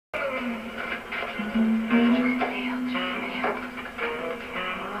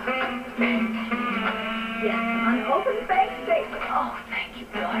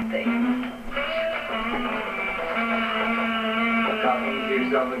things. Talking to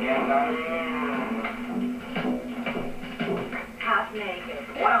yourself again, Donna? Half naked.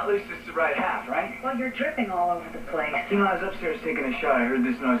 Well, at least it's the right half, right? Well, you're dripping all over the place. You know, I was upstairs taking a shower. I heard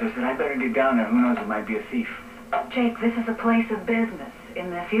this noise. I said, I better get down there. Who knows, it might be a thief. Jake, this is a place of business. In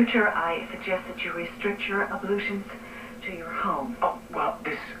the future, I suggest that you restrict your ablutions to your home. Oh, well,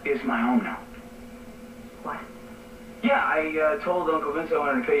 this is my home now. What? Yeah, I told Uncle Vince I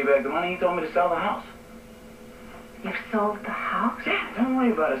wanted to pay you back the money. He told me to sell the house. You've sold the house? Yeah, don't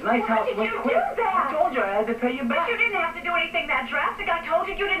worry about it. It's a nice house. Why did you do that? I told you I had to pay you back. But you didn't have to do anything that drastic. I told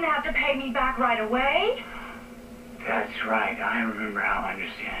you you didn't have to pay me back right away. That's right. I remember how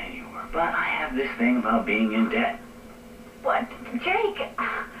understanding you were. But I have this thing about being in debt. But, Jake,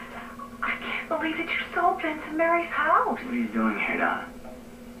 I can't believe that you sold Vince and Mary's house. What are you doing here, Donna?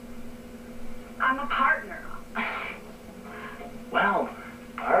 I'm a partner. Well,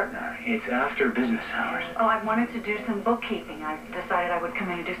 partner, it's after business hours. Oh, I wanted to do some bookkeeping. I decided I would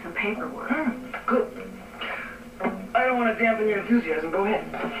come in and do some paperwork. Good. I don't want to dampen your enthusiasm. Go ahead.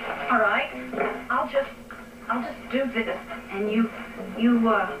 All right. I'll just do this, and you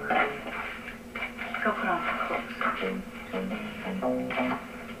go put on some clothes.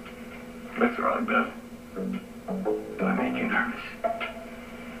 What's wrong, Beth? Do I make you nervous?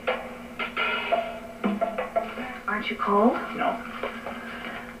 Aren't you cold? No.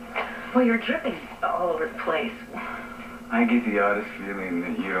 Well, you're dripping all over the place. I get the oddest feeling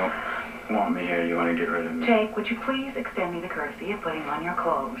that you don't want me here. You want to get rid of me. Jake, would you please extend me the courtesy of putting on your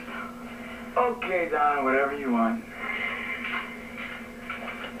clothes? Okay, Donna, whatever you want.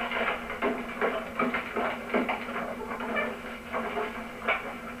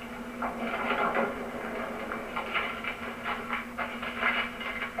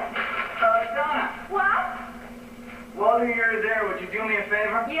 Donna. What? While you're there, would you do me a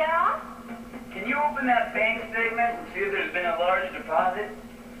favor? Yeah? Can you open that bank statement and see if there's been a large deposit?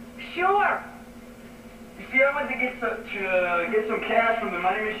 Sure. You see, I went to get some cash from the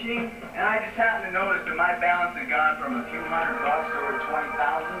money machine, and I just happened to notice that my balance had gone from a few $100 to over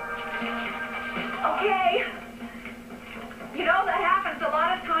 20,000. Okay. You know, that happens a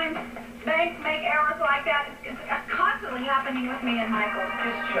lot of times. Banks make errors like that. It's constantly happening with me and Michael.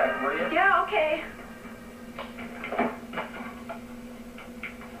 Just check, will you? Yeah, okay.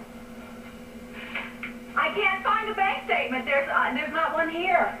 I can't find a bank statement. There's not one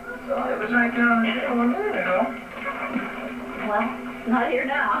here. Oh, it was right down there a minute ago. Well, not here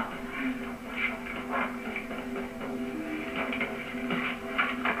now.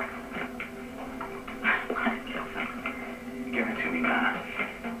 Give it to me, Donna.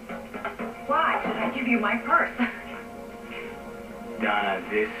 Why should I give you my purse? Donna,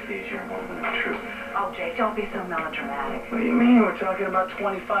 this is your moment of truth. Oh, Jake, don't be so melodramatic. What do you mean? We're talking about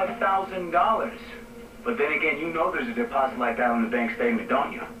 $25,000. But then again, you know there's a deposit like that on the bank statement,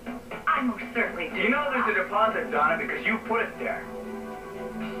 don't you? I most certainly do. You know there's a deposit, Donna, because you put it there.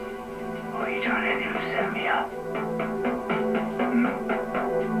 Oh, you're trying to set me up.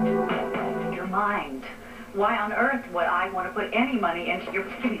 Your mind. Why on earth would I want to put any money into your...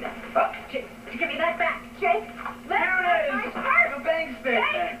 Give me that. Jake, give me that back. Jake, let Here it is. The bank statement.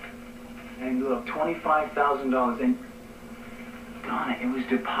 Jake. And look, $25,000. And Donna, it was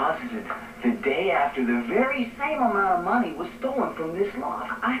deposited the day after the very same amount of money was stolen from this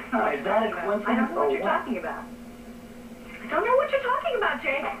loft. Now, is that a coincidence? I don't know what you're talking about. I don't know what you're talking about,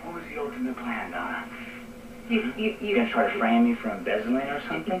 Jake. What was the ultimate plan, Donna? You gonna try to frame me for embezzling or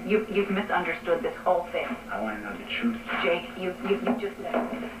something? You've misunderstood this whole thing. I want to know the truth. Jake, you just never.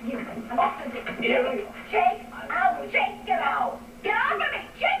 Here we go. Jake, ow, Jake, get off. Get off of me.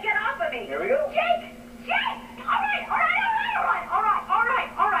 Jake, get off of me. Here we go. Jake,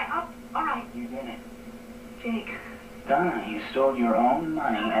 all right. You did it. Jake. Donna, you stole your own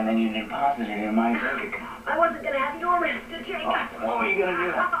money and then you deposited it in my bank account. I wasn't going to have you arrested, Jake. Oh, what were you going to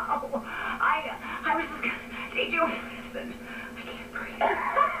do? Oh, I was just going to teach you a lesson. I can't breathe.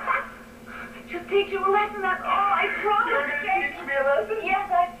 Just teach you a lesson, that's all. I promise, You're going to teach me a lesson? Yes,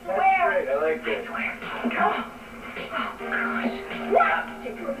 I swear. That's great. I like that. I swear. Oh, gosh. What?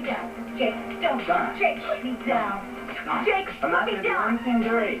 Jake, put me down. Jake, don't. Donna. Jake, put me down. Donna, Jake, I'm not put going me to do down. anything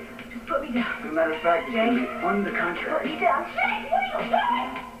dirty. Just put me down. As a matter of fact, it's going to be on the Put contrary. me down. Jake, what are you doing?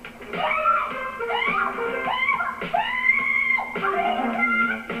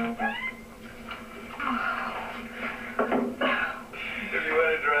 If you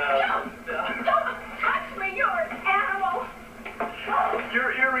want to drown. Don't touch me, you're an animal. Your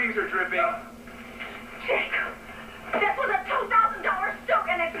earrings are dripping. Jake, this was a $2,000 suit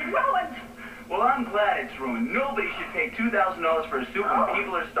and it's ruined. Well, Well, I'm glad it's ruined. Nobody should pay $2,000 for a suit when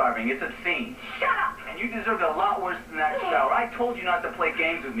people are starving. It's obscene. Shut up! And you deserved a lot worse than that shower. I told you not to play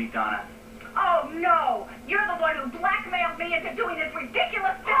games with me, Donna. Oh, no! You're the one who blackmailed me into doing this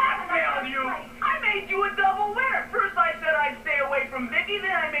ridiculous job! Blackmailed you? I made you a double winner. First I said I'd stay away from Vicky,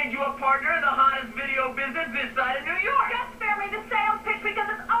 then I made you a partner in the hottest video business this side of New York. Just spare me the sales pitch because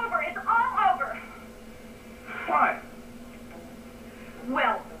it's over. It's all over. What?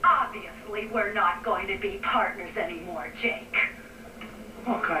 Well, obviously we're not going to be partners anymore, Jake.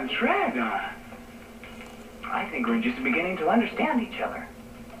 Au contraire, Donna. I think we're just beginning to understand each other.